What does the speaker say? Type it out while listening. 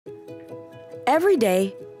Every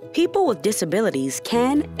day, people with disabilities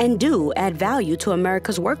can and do add value to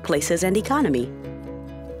America's workplaces and economy.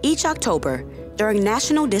 Each October, during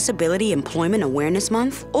National Disability Employment Awareness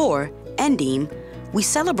Month, or NDEAM, we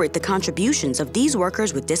celebrate the contributions of these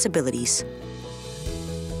workers with disabilities.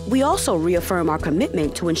 We also reaffirm our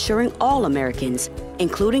commitment to ensuring all Americans,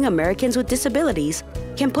 including Americans with disabilities,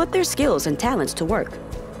 can put their skills and talents to work.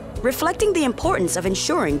 Reflecting the importance of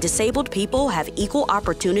ensuring disabled people have equal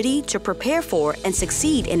opportunity to prepare for and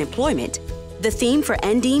succeed in employment, the theme for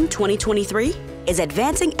NDEAM 2023 is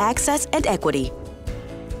Advancing Access and Equity.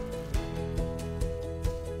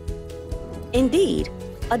 Indeed,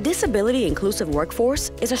 a disability-inclusive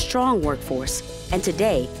workforce is a strong workforce, and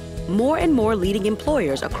today, more and more leading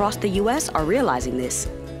employers across the U.S. are realizing this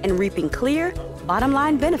and reaping clear,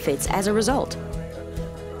 bottom-line benefits as a result.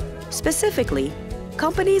 Specifically,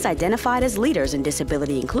 companies identified as leaders in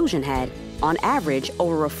disability inclusion had, on average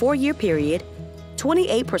over a 4-year period,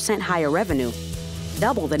 28% higher revenue,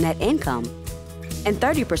 double the net income, and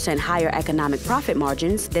 30% higher economic profit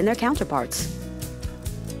margins than their counterparts.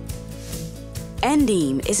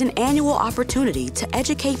 NDEAM is an annual opportunity to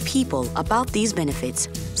educate people about these benefits,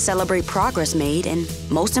 celebrate progress made, and,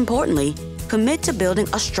 most importantly, commit to building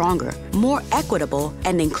a stronger, more equitable,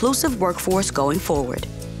 and inclusive workforce going forward.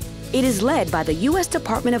 It is led by the U.S.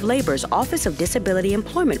 Department of Labor's Office of Disability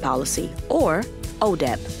Employment Policy, or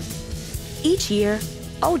ODEP. Each year,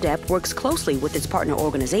 ODEP works closely with its partner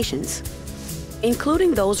organizations,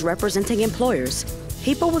 including those representing employers,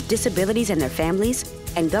 people with disabilities and their families,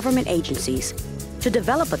 and government agencies, to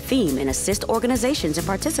develop a theme and assist organizations in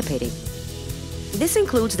participating. This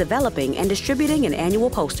includes developing and distributing an annual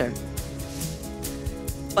poster.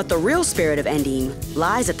 But the real spirit of NDEAM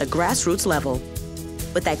lies at the grassroots level,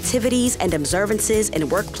 with activities and observances in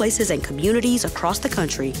workplaces and communities across the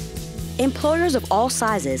country. Employers of all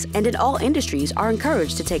sizes and in all industries are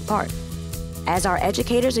encouraged to take part, as are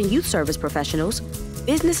educators and youth service professionals,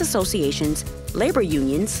 business associations, labor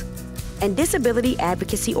unions, and disability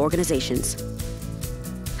advocacy organizations.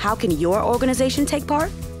 How can your organization take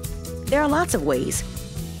part? There are lots of ways.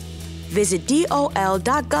 Visit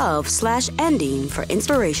dol.gov/NDEAM for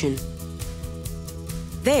inspiration.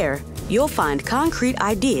 There, you'll find concrete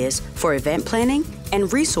ideas for event planning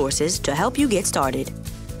and resources to help you get started.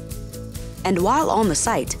 And while on the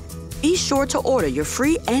site, be sure to order your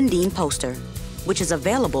free NDEAM poster, which is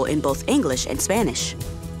available in both English and Spanish.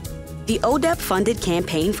 The ODEP-funded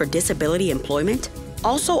Campaign for Disability Employment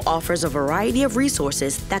also offers a variety of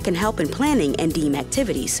resources that can help in planning NDEAM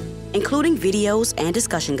activities, including videos and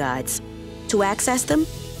discussion guides. To access them,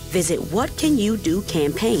 visit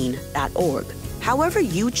whatcanyoudocampaign.org. However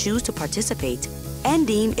you choose to participate,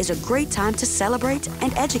 NDEAM is a great time to celebrate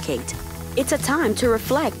and educate. It's a time to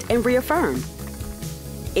reflect and reaffirm.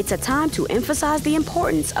 It's a time to emphasize the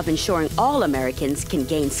importance of ensuring all Americans can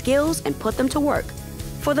gain skills and put them to work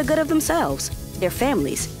for the good of themselves, their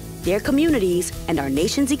families, their communities, and our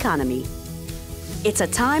nation's economy. It's a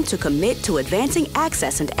time to commit to advancing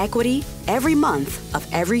access and equity every month of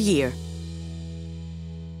every year.